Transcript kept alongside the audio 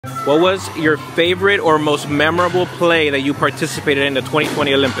What was your favorite or most memorable play that you participated in the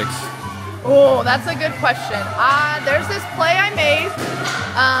 2020 Olympics? Oh, that's a good question. There's this play I made.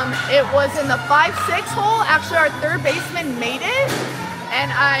 It was in the 5-6 hole. Actually, our third baseman made it.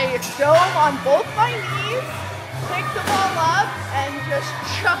 And I dove on both my knees, picked the ball up, and just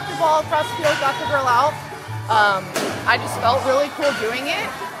chucked the ball across the field, got the girl out. I just felt really cool doing it.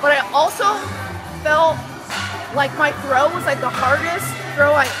 But I also felt like my throw was like the hardest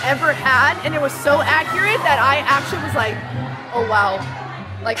throw I ever had. And it was so accurate that I actually was like, oh wow.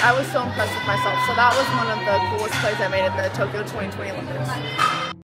 Like, I was so impressed with myself. So that was one of the coolest plays I made at the Tokyo 2020 Olympics.